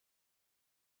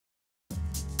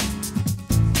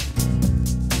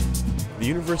The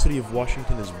University of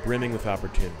Washington is brimming with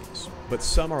opportunities, but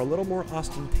some are a little more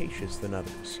ostentatious than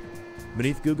others.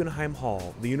 Beneath Guggenheim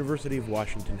Hall, the University of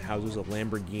Washington houses a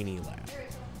Lamborghini Lab.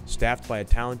 Staffed by a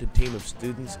talented team of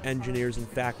students, engineers, and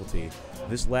faculty,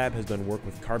 this lab has done work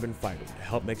with carbon fiber to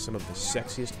help make some of the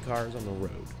sexiest cars on the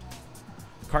road.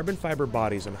 Carbon fiber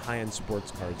bodies on high-end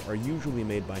sports cars are usually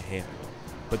made by hand,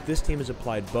 but this team has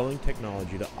applied Boeing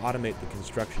technology to automate the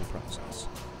construction process.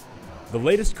 The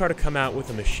latest car to come out with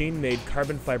a machine-made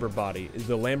carbon fiber body is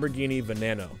the Lamborghini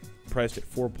Veneno, priced at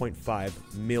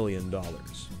 $4.5 million.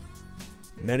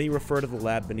 Many refer to the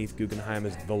lab beneath Guggenheim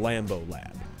as the Lambo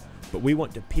Lab, but we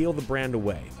want to peel the brand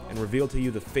away and reveal to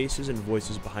you the faces and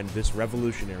voices behind this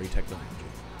revolutionary technology.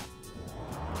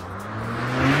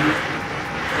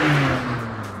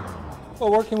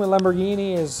 Well, working with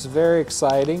Lamborghini is very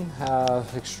exciting,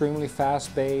 extremely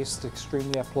fast-paced,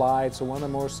 extremely applied. So one of the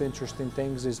most interesting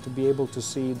things is to be able to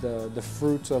see the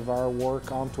fruits of our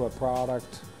work onto a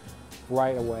product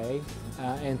right away.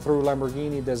 And through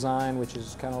Lamborghini design, which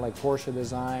is kind of like Porsche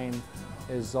design,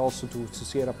 is also to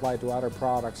see it applied to other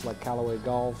products like Callaway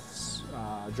Golf's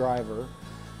driver.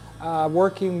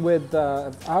 Working with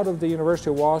out of the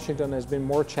University of Washington has been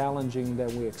more challenging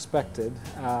than we expected.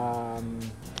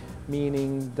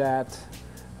 Meaning that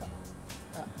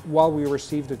while we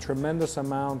received a tremendous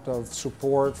amount of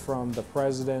support from the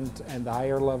president and the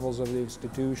higher levels of the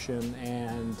institution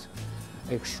and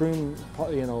extreme,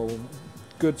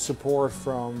 good support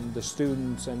from the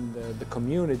students and the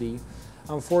community,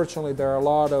 unfortunately there are a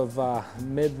lot of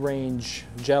mid-range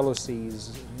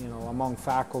jealousies, among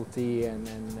faculty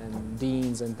and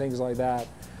deans and things like that,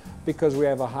 because we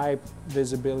have a high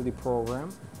visibility program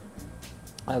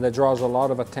that draws a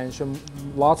lot of attention.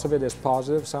 Lots of it is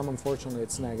positive, some unfortunately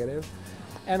it's negative.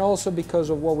 And also because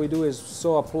of what we do is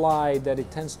so applied that it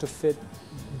tends to fit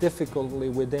difficultly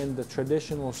within the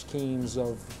traditional schemes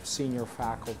of senior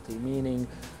faculty, meaning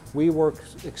we work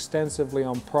extensively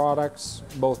on products,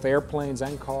 both airplanes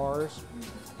and cars,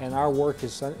 and our work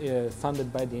is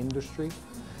funded by the industry.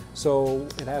 So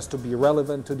it has to be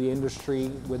relevant to the industry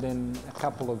within a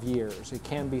couple of years. It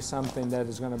can't be something that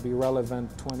is going to be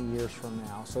relevant 20 years from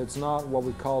now. So it's not what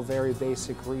we call very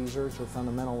basic research or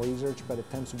fundamental research, but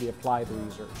it tends to be applied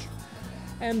research.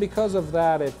 And because of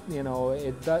that,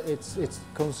 it's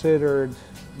considered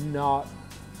not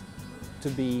to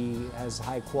be as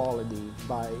high quality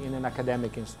in an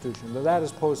academic institution. But that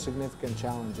has posed significant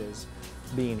challenges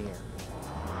being here.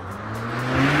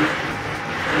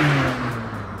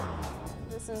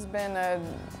 This has been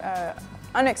an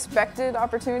unexpected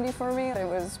opportunity for me. It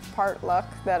was part luck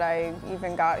that I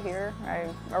even got here. I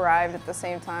arrived at the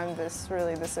same time this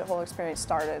whole experience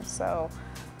started. So,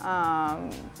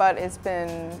 but it's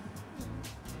been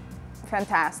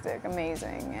fantastic,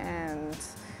 amazing, and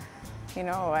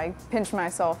I pinch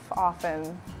myself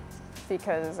often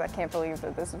because I can't believe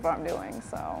that this is what I'm doing.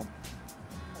 So,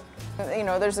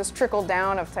 there's this trickle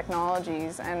down of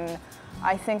technologies, and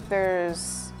I think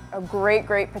there's a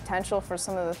great potential for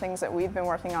some of the things that we've been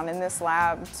working on in this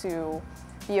lab to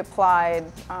be applied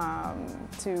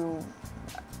to,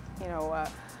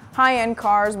 high-end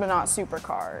cars, but not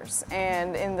supercars,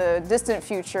 and in the distant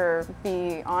future,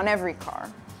 be on every car.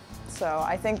 So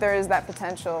I think there is that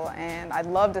potential, and I'd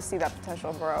love to see that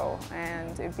potential grow,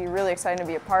 and it'd be really exciting to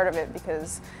be a part of it,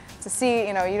 because to see,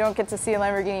 you don't get to see a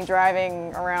Lamborghini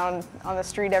driving around on the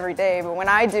street every day, but when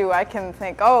I do, I can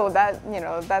think, oh,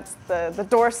 that's the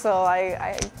door sill,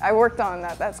 I worked on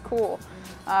that, that's cool.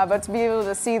 But to be able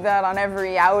to see that on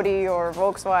every Audi or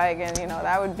Volkswagen,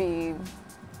 that would be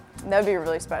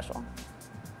really special.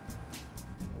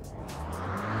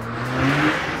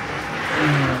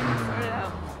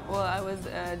 Well, I was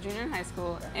a junior in high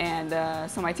school, and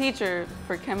so my teacher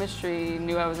for chemistry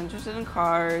knew I was interested in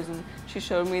cars, and she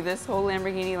showed me this whole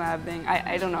Lamborghini Lab thing.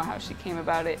 I don't know how she came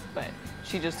about it, but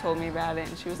she just told me about it,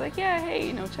 and she was like, yeah,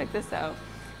 hey, check this out.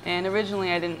 And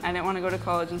originally I didn't want to go to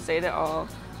college and stay at all.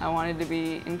 I wanted to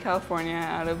be in California,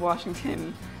 out of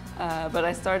Washington, but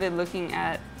I started looking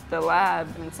at the lab,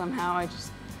 and somehow I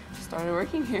just started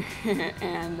working here.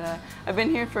 And I've been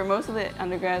here for most of the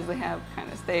undergrads. They have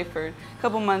kind of stay for a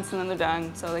couple months and then they're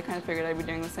done, so they kind of figured I'd be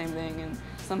doing the same thing, and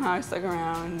somehow I stuck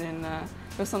around, and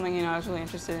it was something I was really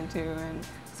interested in too, and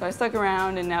so I stuck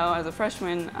around, and now as a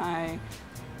freshman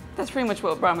that's pretty much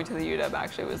what brought me to the UW,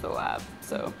 actually, was the lab.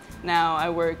 So now I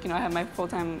work, I have my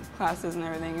full-time classes and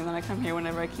everything, and then I come here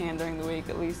whenever I can during the week,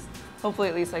 hopefully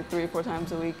at least like 3 or 4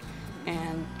 times a week,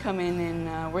 and come in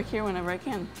and work here whenever I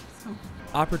can. So.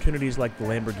 Opportunities like the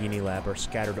Lamborghini Lab are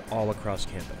scattered all across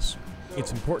campus.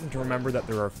 It's important to remember that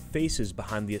there are faces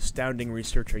behind the astounding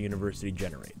research our university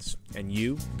generates, and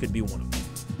you could be one of them.